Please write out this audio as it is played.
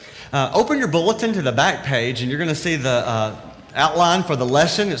Open your bulletin to the back page, and you're going to see the outline for the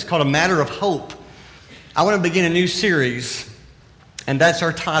lesson. It's called A Matter of Hope. I want to begin a new series, and that's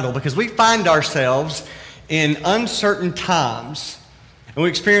our title, because we find ourselves in uncertain times, and we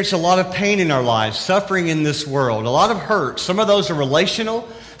experience a lot of pain in our lives, suffering in this world, a lot of hurt. Some of those are relational,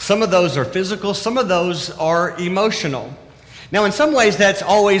 some of those are physical, some of those are emotional. Now, in some ways, that's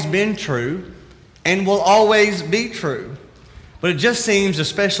always been true and will always be true. But it just seems,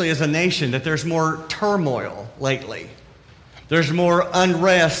 especially as a nation, that there's more turmoil lately. There's more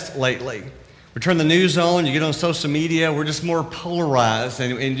unrest lately. We turn the news on, you get on social media, we're just more polarized,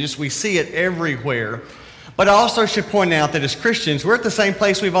 and just we see it everywhere. But I also should point out that as Christians, we're at the same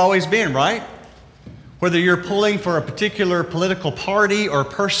place we've always been, right? Whether you're pulling for a particular political party or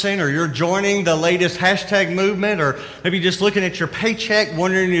person, or you're joining the latest hashtag movement, or maybe just looking at your paycheck,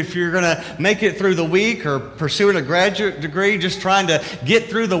 wondering if you're going to make it through the week, or pursuing a graduate degree, just trying to get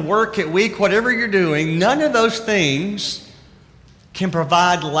through the work at week, whatever you're doing, none of those things can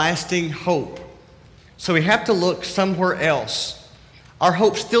provide lasting hope. So we have to look somewhere else. Our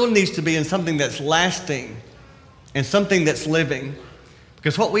hope still needs to be in something that's lasting and something that's living.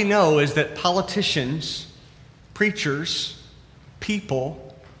 Because what we know is that politicians, preachers,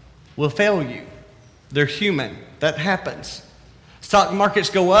 people will fail you. They're human. That happens. Stock markets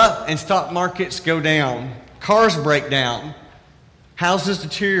go up and stock markets go down. Cars break down. Houses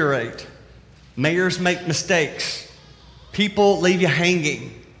deteriorate. Mayors make mistakes. People leave you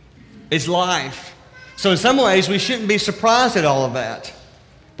hanging. It's life. So in some ways, we shouldn't be surprised at all of that.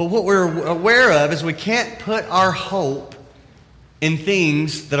 But what we're aware of is we can't put our hope in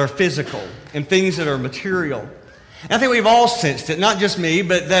things that are physical, in things that are material. And I think we've all sensed it, not just me,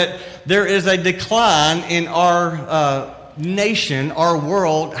 but that there is a decline in our nation, our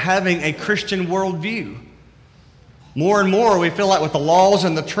world, having a Christian worldview. More and more, we feel like with the laws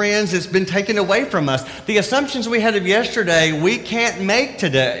and the trends, it's been taken away from us. The assumptions we had of yesterday, we can't make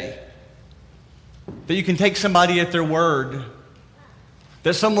today. That you can take somebody at their word.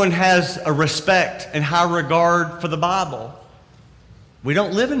 That someone has a respect and high regard for the Bible. We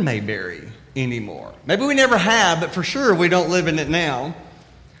don't live in Mayberry anymore. Maybe we never have, but for sure we don't live in it now.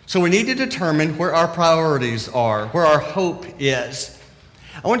 So we need to determine where our priorities are, where our hope is.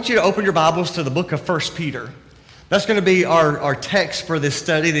 I want you to open your Bibles to the book of 1 Peter. That's going to be our text for this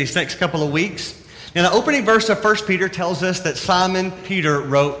study these next couple of weeks. Now, the opening verse of 1 Peter tells us that Simon Peter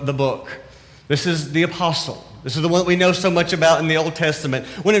wrote the book. This is the apostle. This is the one that we know so much about in the Old Testament,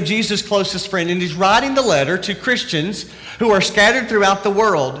 one of Jesus' closest friends, and he's writing the letter to Christians who are scattered throughout the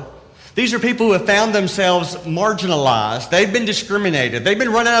world. These are people who have found themselves marginalized. They've been discriminated. They've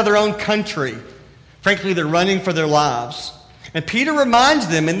been run out of their own country. Frankly, they're running for their lives. And Peter reminds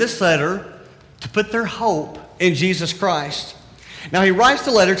them in this letter to put their hope in Jesus Christ. Now, he writes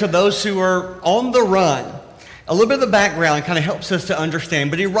the letter to those who are on the run. A little bit of the background kind of helps us to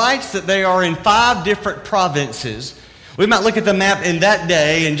understand, but he writes that they are in 5 different provinces. We might look at the map in that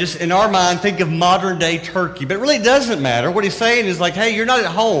day and just in our mind think of modern day Turkey, but it really doesn't matter. What he's saying is like, hey, you're not at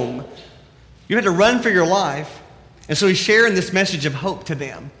home. You had to run for your life. And so he's sharing this message of hope to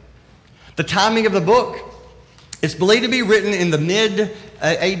them. The timing of the book is believed to be written in the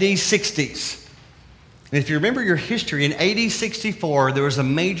mid-AD 60s. And if you remember your history, in AD 64, there was a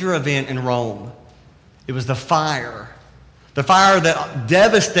major event in Rome. It was the fire that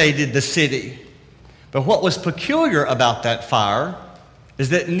devastated the city. But what was peculiar about that fire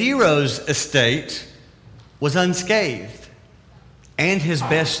is that Nero's estate was unscathed, and his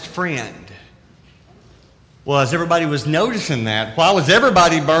best friend. Well, as everybody was noticing that, why was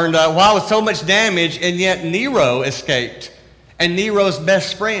everybody burned up? Why was so much damage, and yet Nero escaped, and Nero's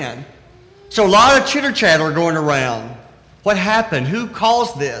best friend? So a lot of chitter-chatter going around. What happened? Who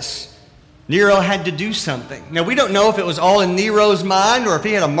caused this? Nero had to do something. Now, we don't know if it was all in Nero's mind or if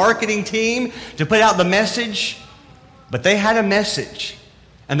he had a marketing team to put out the message, but they had a message,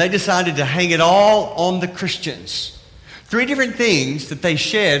 and they decided to hang it all on the Christians. 3 different things that they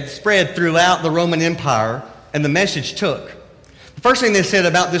spread throughout the Roman Empire, and the message took. The first thing they said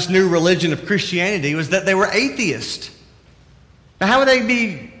about this new religion of Christianity was that they were atheists. Now, how would they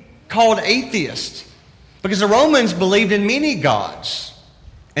be called atheists? Because the Romans believed in many gods.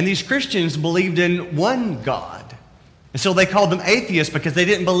 And these Christians believed in one God. And so they called them atheists because they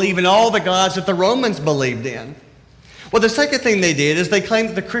didn't believe in all the gods that the Romans believed in. Well, the second thing they did is they claimed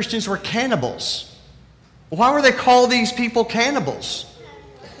that the Christians were cannibals. Why were they called these people cannibals?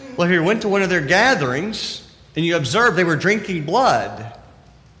 Well, if you went to one of their gatherings and you observed they were drinking blood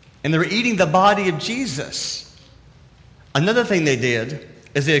and they were eating the body of Jesus. Another thing they did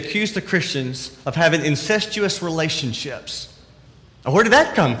is they accused the Christians of having incestuous relationships. Where did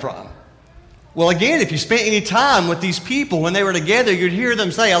that come from? Well, again, if you spent any time with these people when they were together, you'd hear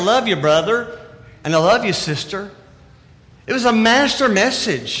them say, I love you, brother, and I love you, sister. It was a master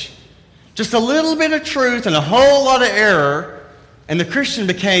message. Just a little bit of truth and a whole lot of error, and the Christian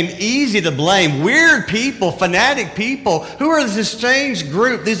became easy to blame. Weird people, fanatic people. Who are this strange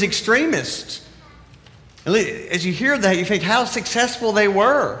group, these extremists? As you hear that, you think how successful they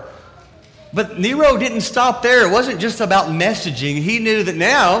were. But Nero didn't stop there. It wasn't just about messaging. He knew that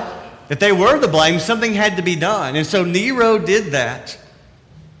now, if they were to blame, something had to be done. And so Nero did that.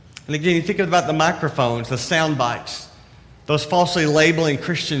 And again, you think about the microphones, the sound bites, those falsely labeling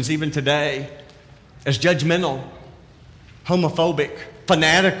Christians even today as judgmental, homophobic,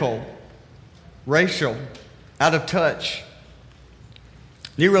 fanatical, racial, out of touch.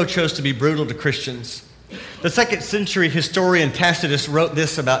 Nero chose to be brutal to Christians. The 2nd century historian Tacitus wrote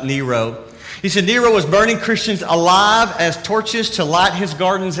this about Nero. He said, Nero was burning Christians alive as torches to light his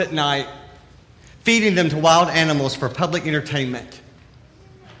gardens at night, feeding them to wild animals for public entertainment.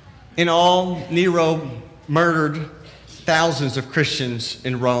 In all, Nero murdered thousands of Christians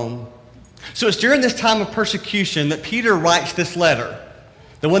in Rome. So it's during this time of persecution that Peter writes this letter,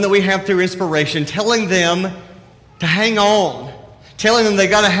 the one that we have through inspiration, telling them to hang on, telling them they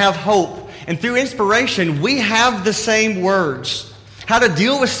got to have hope. And through inspiration, we have the same words. How to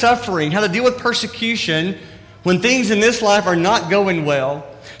deal with suffering, how to deal with persecution when things in this life are not going well.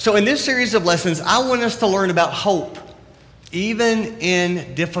 So in this series of lessons, I want us to learn about hope, even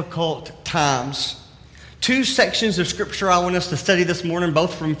in difficult times. 2 sections of Scripture I want us to study this morning,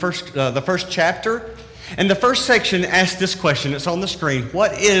 both from the first chapter. And the first section asks this question. It's on the screen.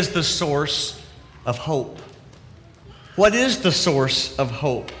 What is the source of hope? What is the source of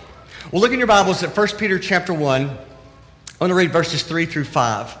hope? Well, look in your Bibles at 1 Peter chapter 1. I want to read verses 3 through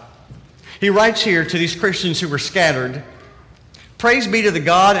 5. He writes here to these Christians who were scattered, Praise be to the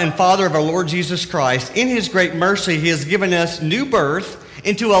God and Father of our Lord Jesus Christ. In his great mercy, he has given us new birth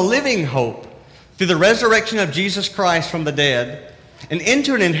into a living hope through the resurrection of Jesus Christ from the dead, and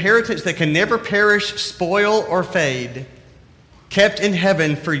into an inheritance that can never perish, spoil, or fade, kept in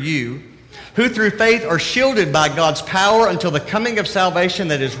heaven for you, who through faith are shielded by God's power until the coming of salvation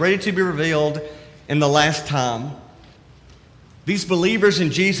that is ready to be revealed in the last time. These believers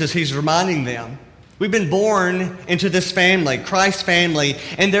in Jesus, he's reminding them, we've been born into this family, Christ's family,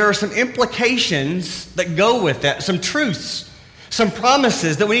 and there are some implications that go with that, some truths, some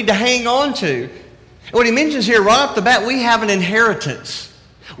promises that we need to hang on to. And what he mentions here right off the bat, we have an inheritance.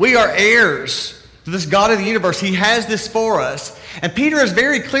 We are heirs to this God of the universe. He has this for us. And Peter is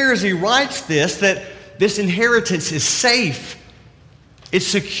very clear as he writes this that this inheritance is safe. It's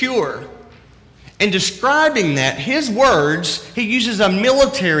secure. And describing that, his words, he uses a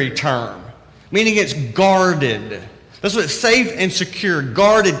military term, meaning it's guarded. That's what it's safe and secure,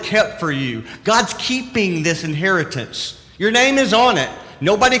 guarded, kept for you. God's keeping this inheritance. Your name is on it.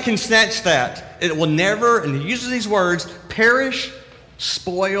 Nobody can snatch that. It will never, and he uses these words, perish,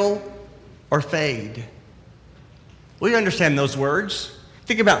 spoil, or fade. We understand those words.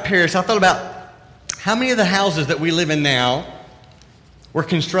 Think about perish. I thought about how many of the houses that we live in now were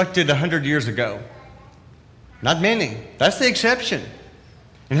constructed 100 years ago. Not many. That's the exception.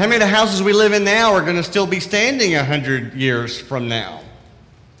 And how many of the houses we live in now are going to still be standing 100 years from now?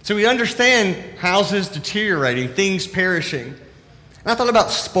 So we understand houses deteriorating, things perishing. And I thought about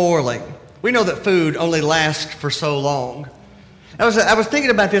spoiling. We know that food only lasts for so long. I was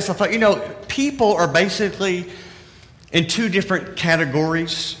thinking about this. I thought, people are basically in 2 different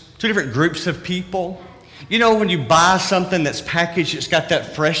categories, 2 different groups of people. When you buy something that's packaged, it's got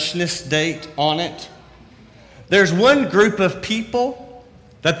that freshness date on it. There's one group of people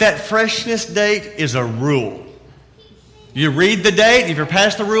that freshness date is a rule. You read the date, if you're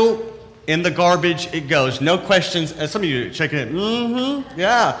past the rule, in the garbage it goes. No questions. And some of you are shaking it.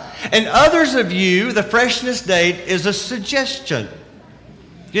 Yeah. And others of you, the freshness date is a suggestion.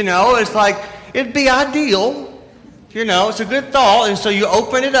 It's like, it'd be ideal. It's a good thought. And so you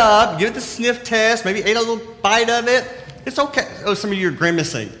open it up, give it the sniff test, maybe ate a little bite of it. It's okay. Oh, some of you are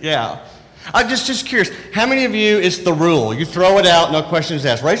grimacing. Yeah. I'm just curious. How many of you, it's the rule? You throw it out, no questions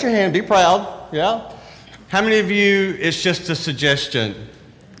asked. Raise your hand. Be proud. Yeah. How many of you, it's just a suggestion?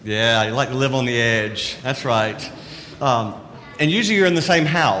 Yeah, you like to live on the edge. That's right. And usually you're in the same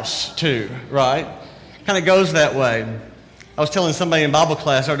house, too, right? Kind of goes that way. I was telling somebody in Bible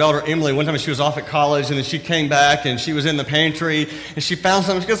class, our daughter Emily, one time she was off at college, and then she came back, and she was in the pantry, and she found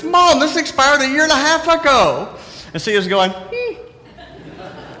something. She goes, Mom, this expired 1.5 years ago. And she was going,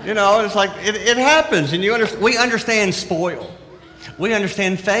 it's like, it happens. And we understand spoil. We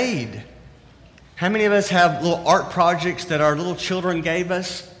understand fade. How many of us have little art projects that our little children gave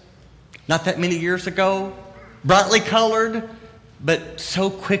us not that many years ago? Brightly colored, but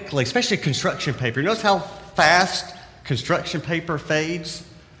so quickly, especially construction paper. You notice how fast construction paper fades?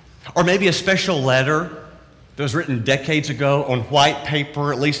 Or maybe a special letter that was written decades ago on white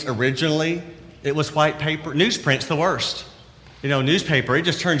paper, at least originally. It was white paper. Newsprint's the worst. You know, newspaper, it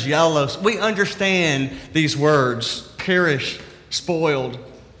just turns yellow. We understand these words: perish, spoiled,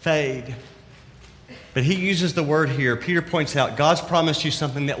 fade. But he uses the word here. Peter points out, God's promised you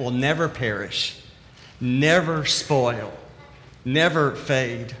something that will never perish, never spoil, never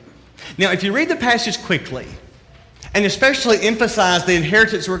fade. Now, if you read the passage quickly, and especially emphasize the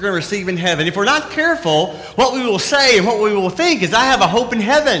inheritance we're going to receive in heaven, if we're not careful, what we will say and what we will think is, I have a hope in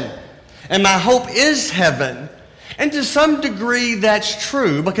heaven, and my hope is heaven. And to some degree, that's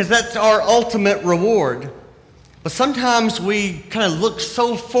true, because that's our ultimate reward. But sometimes we kind of look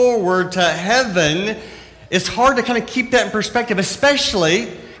so forward to heaven, it's hard to kind of keep that in perspective, especially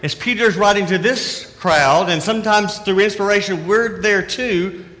as Peter's writing to this crowd, and sometimes through inspiration, we're there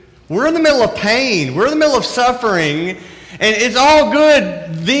too. We're in the middle of pain. We're in the middle of suffering, and it's all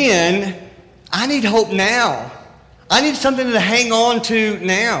good then. I need hope now. I need something to hang on to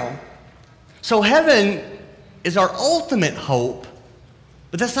now. So heaven is our ultimate hope,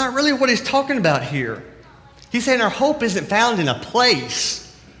 but that's not really what he's talking about here. He's saying our hope isn't found in a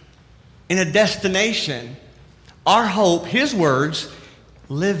place, in a destination. Our hope, his words,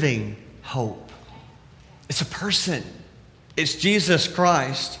 living hope. It's a person. It's Jesus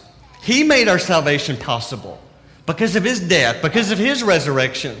Christ. He made our salvation possible because of his death, because of his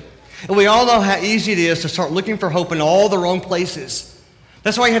resurrection. And we all know how easy it is to start looking for hope in all the wrong places.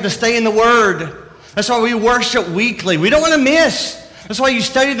 That's why you have to stay in the Word. That's why we worship weekly. We don't want to miss. That's why you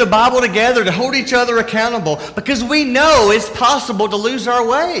study the Bible together, to hold each other accountable, because we know it's possible to lose our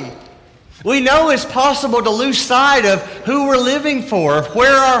way. We know it's possible to lose sight of who we're living for, of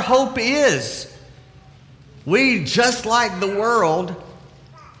where our hope is. We, just like the world,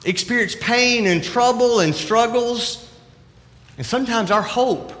 experience pain and trouble and struggles, and sometimes our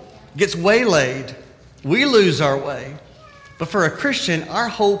hope gets waylaid. We lose our way. But for a Christian, our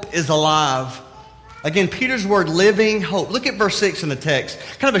hope is alive. Again, Peter's word, living hope. Look at verse 6 in the text.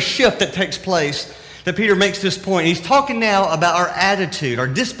 Kind of a shift that takes place that Peter makes this point. He's talking now about our attitude, our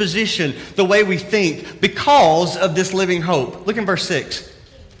disposition, the way we think because of this living hope. Look in verse 6.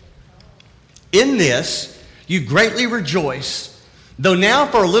 In this you greatly rejoice, though now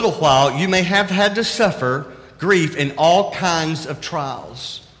for a little while you may have had to suffer grief in all kinds of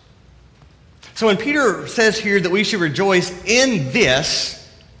trials. So when Peter says here that we should rejoice in this,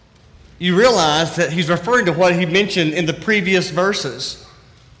 you realize that he's referring to what he mentioned in the previous verses.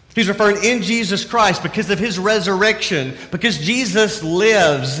 He's referring in Jesus Christ because of his resurrection, because Jesus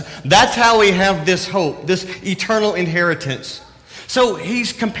lives. That's how we have this hope, this eternal inheritance. So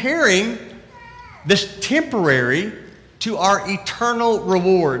he's comparing this temporary to our eternal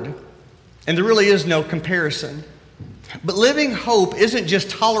reward. And there really is no comparison. But living hope isn't just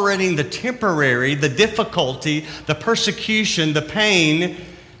tolerating the temporary, the difficulty, the persecution, the pain,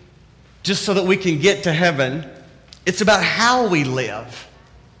 just so that we can get to heaven. It's about how we live,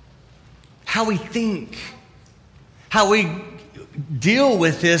 how we think, how we deal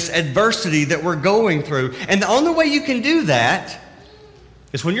with this adversity that we're going through. And the only way you can do that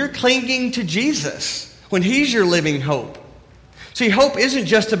is when you're clinging to Jesus, when he's your living hope. See, hope isn't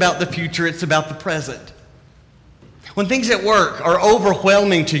just about the future, it's about the present. When things at work are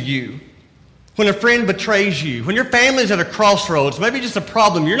overwhelming to you, when a friend betrays you, when your family's at a crossroads, maybe just a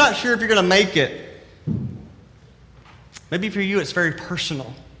problem, you're not sure if you're going to make it. Maybe for you it's very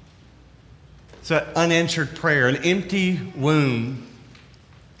personal. It's an unanswered prayer, an empty womb.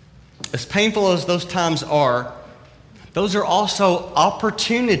 As painful as those times are, those are also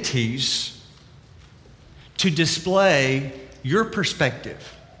opportunities to display your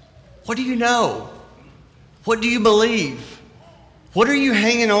perspective. What do you know? What do you believe? What are you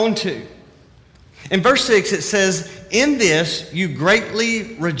hanging on to? In verse 6 it says, in this you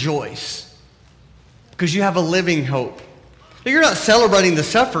greatly rejoice because you have a living hope. Now, you're not celebrating the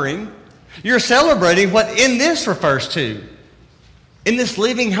suffering. You're celebrating what in this refers to. In this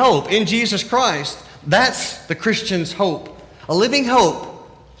living hope, in Jesus Christ. That's the Christian's hope. A living hope.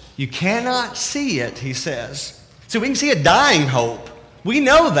 You cannot see it, he says. So we can see a dying hope. We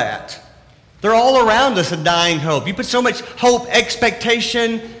know that. They're all around us, a dying hope. You put so much hope,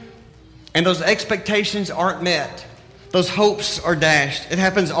 expectation, and those expectations aren't met. Those hopes are dashed. It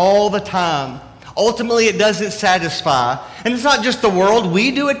happens all the time. Ultimately, it doesn't satisfy. And it's not just the world.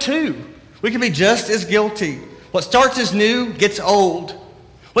 We do it too. We can be just as guilty. What starts as new gets old.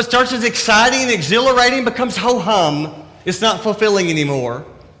 What starts as exciting and exhilarating becomes ho-hum. It's not fulfilling anymore.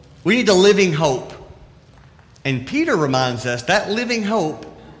 We need a living hope. And Peter reminds us that living hope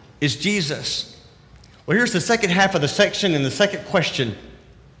is Jesus. Well, here's the second half of the section and the second question.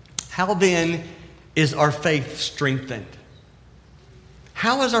 How then is our faith strengthened?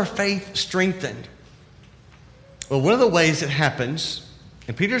 How is our faith strengthened? Well, one of the ways it happens,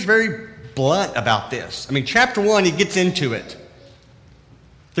 and Peter's very blunt about this. I mean, chapter 1, he gets into it.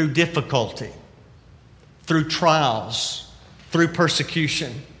 Through difficulty, through trials, through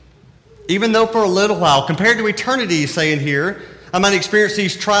persecution. Even though for a little while, compared to eternity, he's saying here, I might experience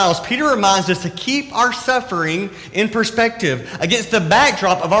these trials, Peter reminds us to keep our suffering in perspective against the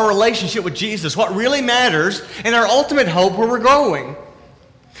backdrop of our relationship with Jesus, what really matters, and our ultimate hope where we're going.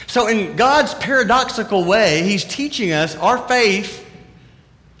 So in God's paradoxical way, he's teaching us our faith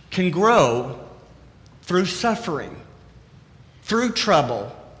can grow through suffering, through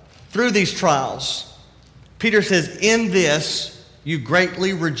trouble, through these trials. Peter says, in this you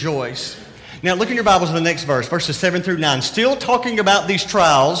greatly rejoice. Now look in your Bibles to the next verse, verses 7 through 9. Still talking about these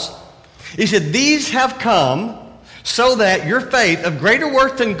trials, he said, these have come so that your faith of greater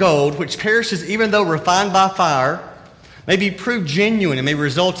worth than gold, which perishes even though refined by fire, may be proved genuine and may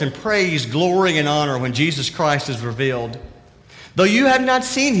result in praise, glory, and honor when Jesus Christ is revealed. Though you have not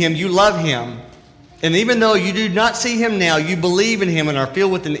seen him, you love him. And even though you do not see him now, you believe in him and are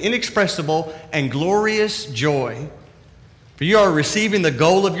filled with an inexpressible and glorious joy. For you are receiving the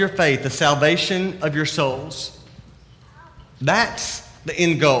goal of your faith, the salvation of your souls. That's the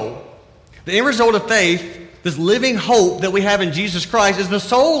end goal. The end result of faith, this living hope that we have in Jesus Christ, is the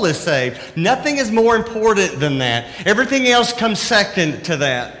soul is saved. Nothing is more important than that. Everything else comes second to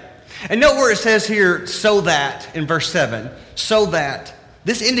that. And note where it says here, so that, in verse 7. So that.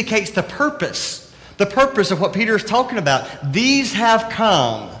 This indicates the purpose of what Peter is talking about. These have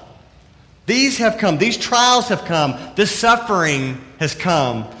come. These have come. These trials have come. This suffering has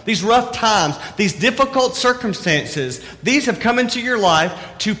come. These rough times, these difficult circumstances, these have come into your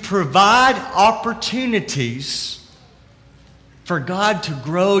life to provide opportunities for God to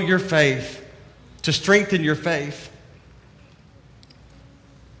grow your faith, to strengthen your faith.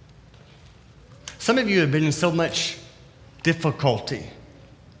 Some of you have been in so much difficulty,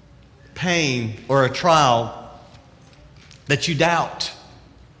 pain, or a trial that you doubt.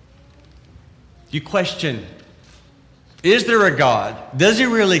 You question, is there a God? Does he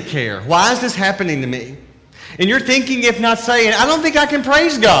really care? Why is this happening to me? And you're thinking, if not saying, I don't think I can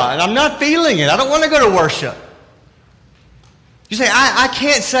praise God. I'm not feeling it. I don't want to go to worship. You say, I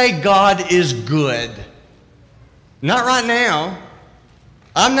can't say God is good. Not right now.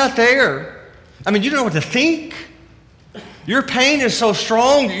 I'm not there. I mean, you don't know what to think. Your pain is so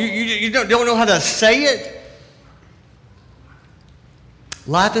strong, you don't know how to say it.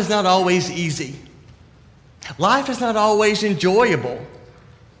 Life is not always easy. Life is not always enjoyable.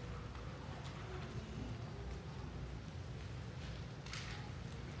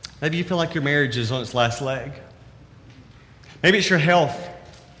 Maybe you feel like your marriage is on its last leg. Maybe it's your health.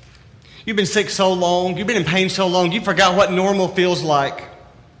 You've been sick so long, you've been in pain so long, you forgot what normal feels like.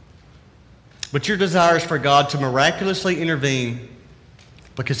 But your desire is for God to miraculously intervene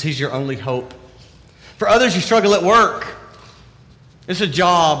because he's your only hope. For others, you struggle at work. It's a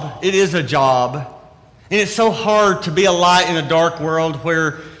job. It is a job. And it's so hard to be a light in a dark world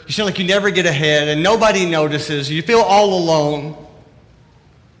where you feel like you never get ahead and nobody notices. You feel all alone.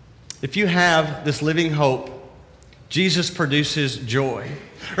 If you have this living hope, Jesus produces joy.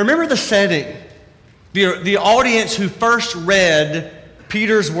 Remember the setting. The audience who first read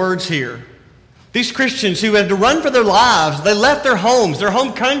Peter's words here. These Christians who had to run for their lives, they left their homes, their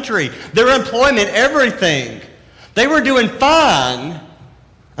home country, their employment, everything. They were doing fine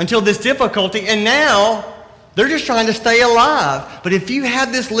until this difficulty, and now they're just trying to stay alive. But if you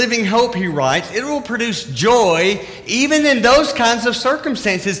have this living hope, he writes, it will produce joy even in those kinds of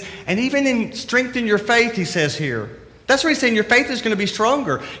circumstances, and even in strengthen your faith, he says here. That's what he's saying. Your faith is going to be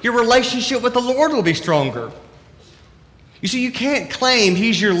stronger. Your relationship with the Lord will be stronger. You see, you can't claim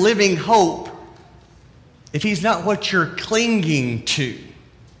he's your living hope if he's not what you're clinging to.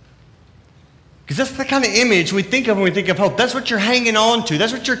 Because that's the kind of image we think of when we think of hope. That's what you're hanging on to.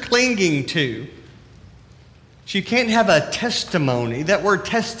 That's what you're clinging to. So you can't have a testimony. That word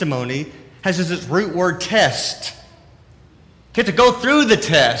testimony has as its root word test. You have to go through the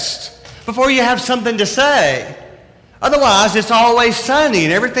test before you have something to say. Otherwise, it's always sunny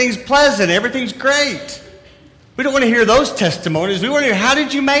and everything's pleasant, everything's great. We don't want to hear those testimonies. We want to hear, how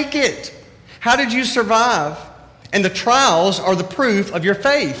did you make it? How did you survive? And the trials are the proof of your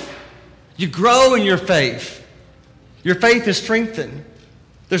faith. You grow in your faith. Your faith is strengthened.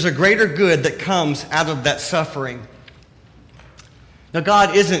 There's a greater good that comes out of that suffering. Now,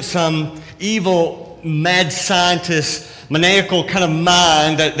 God isn't some evil, mad scientist, maniacal kind of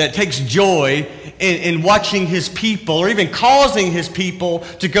mind that takes joy in watching his people or even causing his people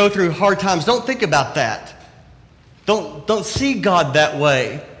to go through hard times. Don't think about that. Don't see God that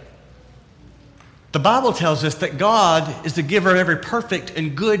way. The Bible tells us that God is the giver of every perfect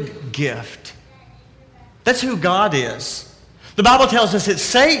and good gift. That's who God is. The Bible tells us it's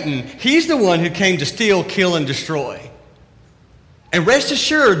Satan. He's the one who came to steal, kill, and destroy. And rest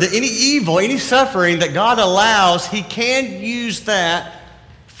assured that any evil, any suffering that God allows, he can use that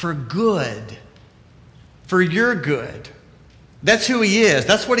for good, for your good. That's who he is.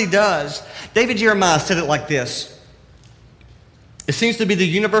 That's what he does. David Jeremiah said it like this. It seems to be the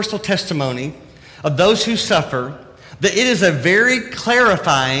universal testimony of those who suffer that it is a very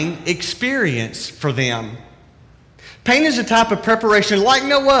clarifying experience for them. Pain is a type of preparation like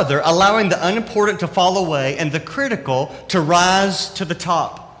no other, allowing the unimportant to fall away and the critical to rise to the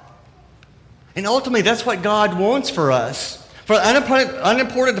top. And ultimately, that's what God wants for us. For the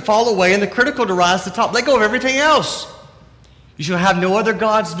unimportant to fall away and the critical to rise to the top. Let go of everything else. You shall have no other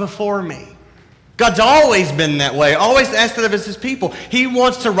gods before me. God's always been that way, always asked that of his people. He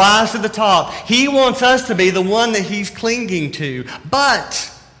wants to rise to the top. He wants us to be the one that he's clinging to.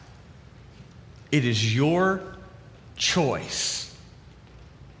 But it is your choice.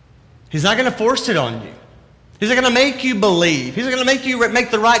 He's not going to force it on you. He's not going to make you believe. He's not going to make you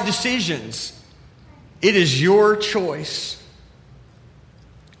make the right decisions. It is your choice.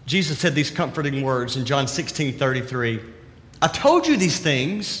 Jesus said these comforting words in John 16:33. I've told you these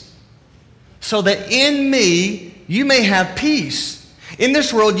things so that in me you may have peace. In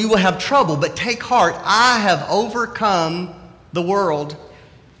this world you will have trouble, but take heart. I have overcome the world.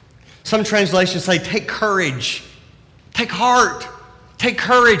 Some translations say take courage. Take heart. Take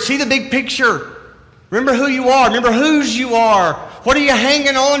courage. See the big picture. Remember who you are. Remember whose you are. What are you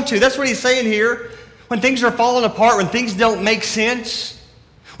hanging on to? That's what he's saying here. When things are falling apart, when things don't make sense,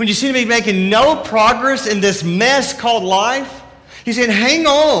 when you seem to be making no progress in this mess called life, he's saying hang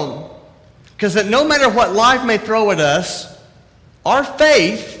on. Because that no matter what life may throw at us, our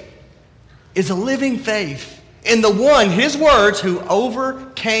faith is a living faith in the one, his words, who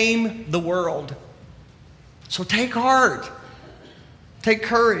overcame the world. So take heart. Take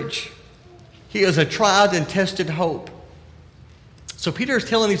courage. He is a tried and tested hope. So Peter is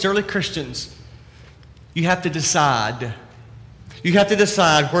telling these early Christians, you have to decide. You have to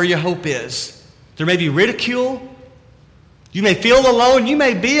decide where your hope is. There may be ridicule. You may feel alone. You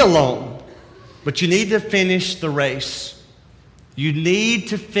may be alone. But you need to finish the race. You need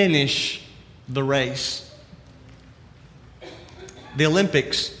to finish the race. The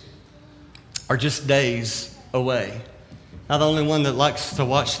Olympics are just days away. Not the only one that likes to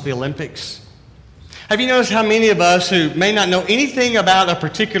watch the Olympics. Have you noticed how many of us who may not know anything about a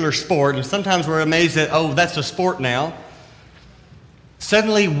particular sport, and sometimes we're amazed that, oh, that's a sport now,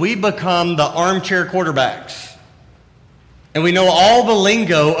 suddenly we become the armchair quarterbacks. And we know all the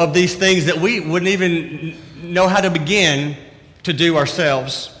lingo of these things that we wouldn't even know how to begin to do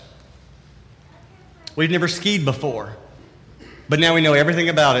ourselves. We've never skied before, but now we know everything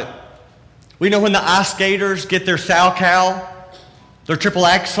about it. We know when the ice skaters get their Salchow, their triple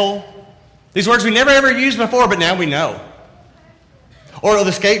axel. These words we never ever used before, but now we know. Or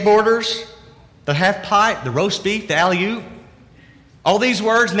the skateboarders, the half pipe, the roast beef, the alley-oop. All these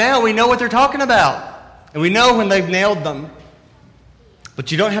words, now we know what they're talking about. And we know when they've nailed them.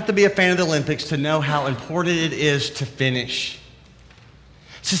 But you don't have to be a fan of the Olympics to know how important it is to finish.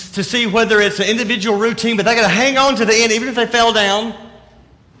 To see whether it's an individual routine, but they got to hang on to the end, even if they fell down.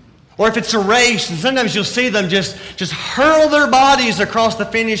 Or if it's a race, and sometimes you'll see them just hurl their bodies across the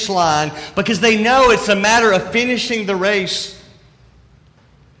finish line because they know it's a matter of finishing the race.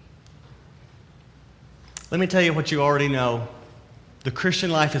 Let me tell you what you already know. The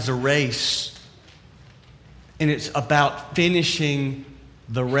Christian life is a race, and it's about finishing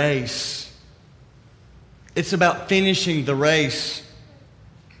the race. It's about finishing the race.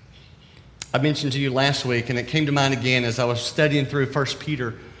 I mentioned to you last week, and it came to mind again as I was studying through 1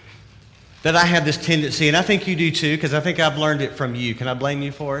 Peter, that I have this tendency, and I think you do too, because I think I've learned it from you. Can I blame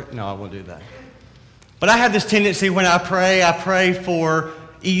you for it? No, I won't do that. But I have this tendency when I pray for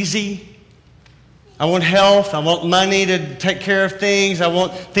easy. I want health. I want money to take care of things. I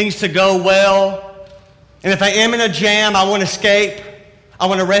want things to go well. And if I am in a jam, I want to escape. I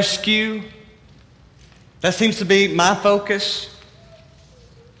want to rescue. That seems to be my focus.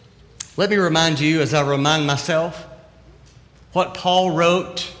 Let me remind you, as I remind myself, what Paul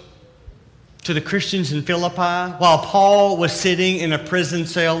wrote to the Christians in Philippi while Paul was sitting in a prison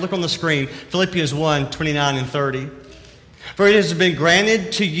cell. Look on the screen, Philippians 1, 29 and 30. For it has been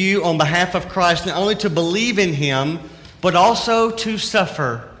granted to you on behalf of Christ not only to believe in him, but also to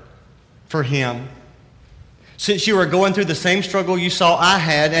suffer for him. Since you are going through the same struggle you saw I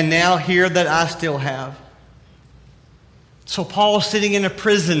had, and now hear that I still have. So Paul's sitting in a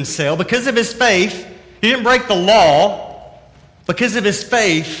prison cell. Because of his faith, he didn't break the law. Because of his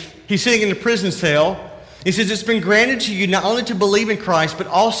faith, he's sitting in a prison cell. He says, it's been granted to you not only to believe in Christ, but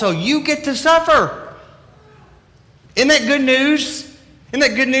also you get to suffer. Isn't that good news? Isn't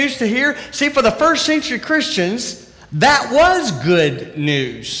that good news to hear? See, for the first century Christians, that was good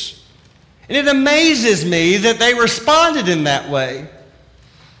news. And it amazes me that they responded in that way.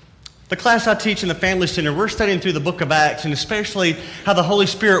 The class I teach in the Family Center, we're studying through the book of Acts, and especially how the Holy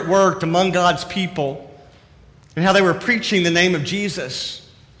Spirit worked among God's people and how they were preaching the name of Jesus.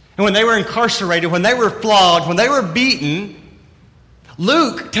 And when they were incarcerated, when they were flogged, when they were beaten,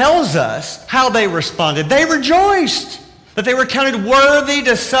 Luke tells us how they responded. They rejoiced that they were counted worthy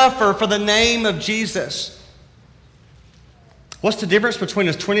to suffer for the name of Jesus. What's the difference between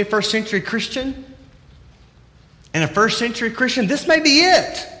a 21st century Christian and a first century Christian? This may be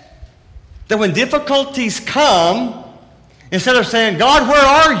it. That when difficulties come, instead of saying, God, where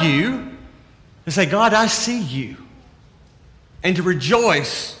are you? They say, God, I see you. And to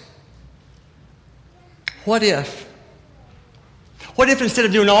rejoice. What if? What if instead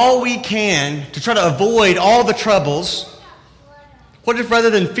of doing all we can to try to avoid all the troubles, what if rather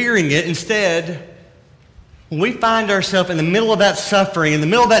than fearing it, instead, when we find ourselves in the middle of that suffering, in the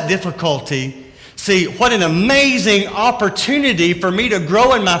middle of that difficulty, see, what an amazing opportunity for me to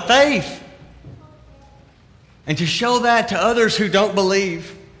grow in my faith and to show that to others who don't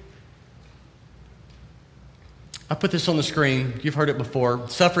believe. I put this on the screen. You've heard it before.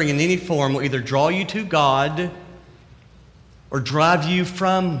 Suffering in any form will either draw you to God or drive you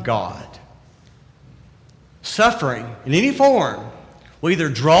from God. Suffering in any form will either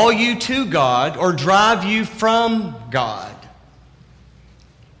draw you to God or drive you from God.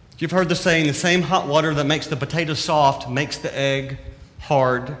 You've heard the saying, the same hot water that makes the potato soft makes the egg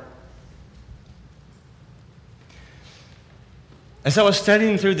hard. As I was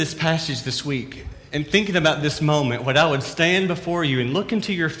studying through this passage this week and thinking about this moment, when I would stand before you and look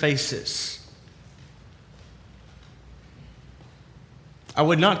into your faces, I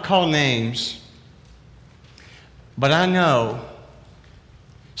would not call names, but I know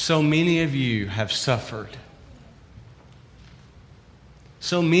so many of you have suffered.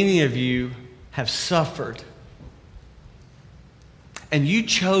 So many of you have suffered. And you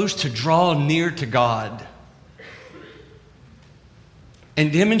chose to draw near to God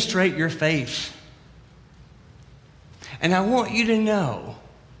and demonstrate your faith. And I want you to know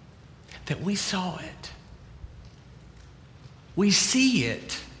that we saw it. We see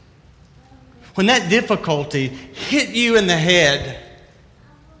it. When that difficulty hit you in the head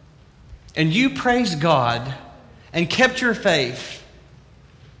and you praised God and kept your faith,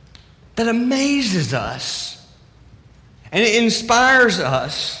 that amazes us and it inspires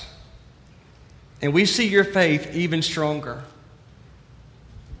us. And we see your faith even stronger.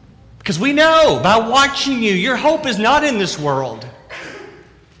 Because we know by watching you, your hope is not in this world.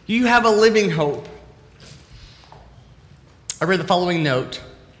 You have a living hope. I read the following note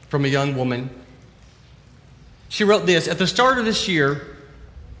from a young woman. She wrote this: at the start of this year,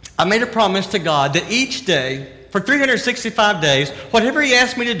 I made a promise to God that each day, for 365 days, whatever He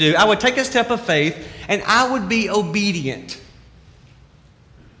asked me to do, I would take a step of faith and I would be obedient.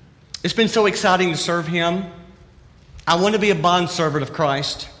 It's been so exciting to serve Him. I want to be a bondservant of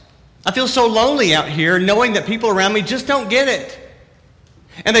Christ. I feel so lonely out here knowing that people around me just don't get it.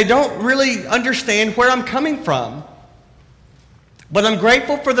 And they don't really understand where I'm coming from. But I'm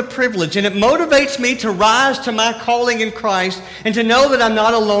grateful for the privilege, and it motivates me to rise to my calling in Christ and to know that I'm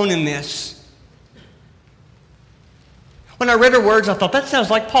not alone in this. When I read her words, I thought, that sounds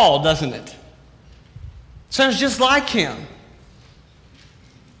like Paul, doesn't it? Sounds just like him.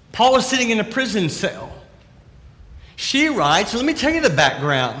 Paul was sitting in a prison cell. She writes, let me tell you the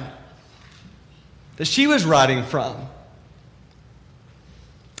background that she was writing from.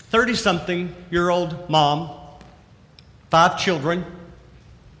 30-something-year-old mom, 5 children.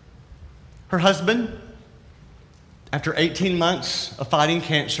 Her husband, after 18 months of fighting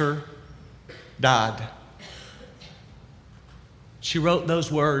cancer, died. She wrote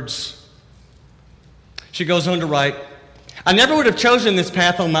those words. She goes on to write, I never would have chosen this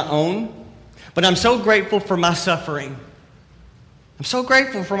path on my own, but I'm so grateful for my suffering. I'm so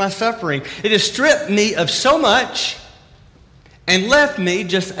grateful for my suffering. It has stripped me of so much and left me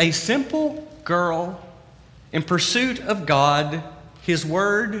just a simple girl in pursuit of God, His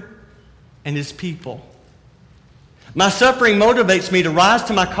Word, and His people. My suffering motivates me to rise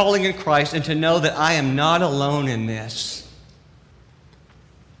to my calling in Christ and to know that I am not alone in this.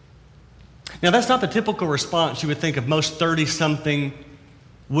 Now, that's not the typical response you would think of most 30-something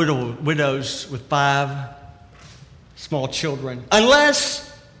widows with 5 small children,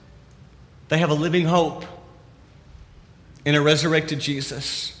 unless they have a living hope in a resurrected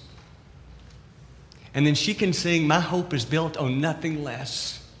Jesus. And then she can sing, my hope is built on nothing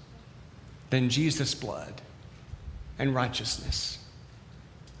less than Jesus' blood and righteousness.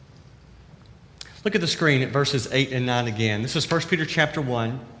 Look at the screen at verses 8 and 9 again. This is 1 Peter chapter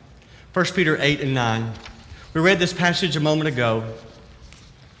 1, 1 Peter 8 and 9. We read this passage a moment ago.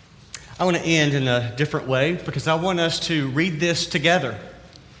 I want to end in a different way because I want us to read this together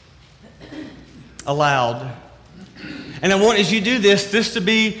aloud. And I want, as you do this to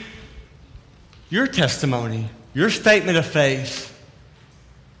be your testimony, your statement of faith,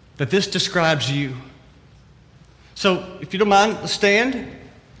 that this describes you. So, if you don't mind, let's stand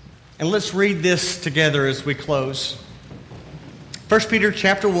and let's read this together as we close. 1 Peter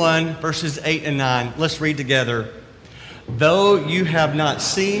chapter 1, verses 8 and 9. Let's read together. Though you have not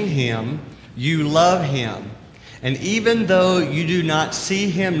seen Him, you love Him. And even though you do not see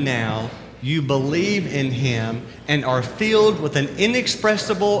Him now, you believe in Him and are filled with an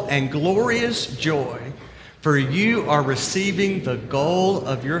inexpressible and glorious joy, for you are receiving the goal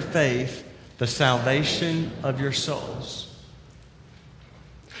of your faith, the salvation of your souls.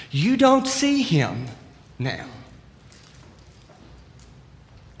 You don't see Him now,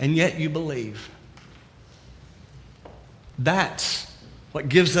 and yet you believe. That's what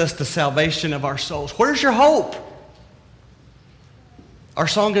gives us the salvation of our souls. Where's your hope? Our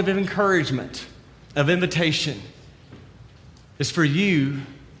song of encouragement, of invitation, is for you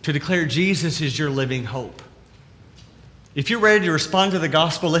to declare Jesus is your living hope. If you're ready to respond to the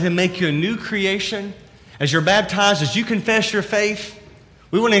gospel, let Him make you a new creation. As you're baptized, as you confess your faith,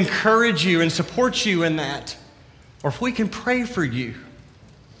 we want to encourage you and support you in that. Or if we can pray for you,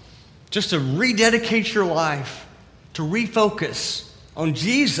 just to rededicate your life, to refocus on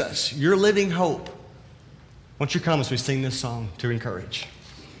Jesus, your living hope. Won't you come as we sing this song to encourage?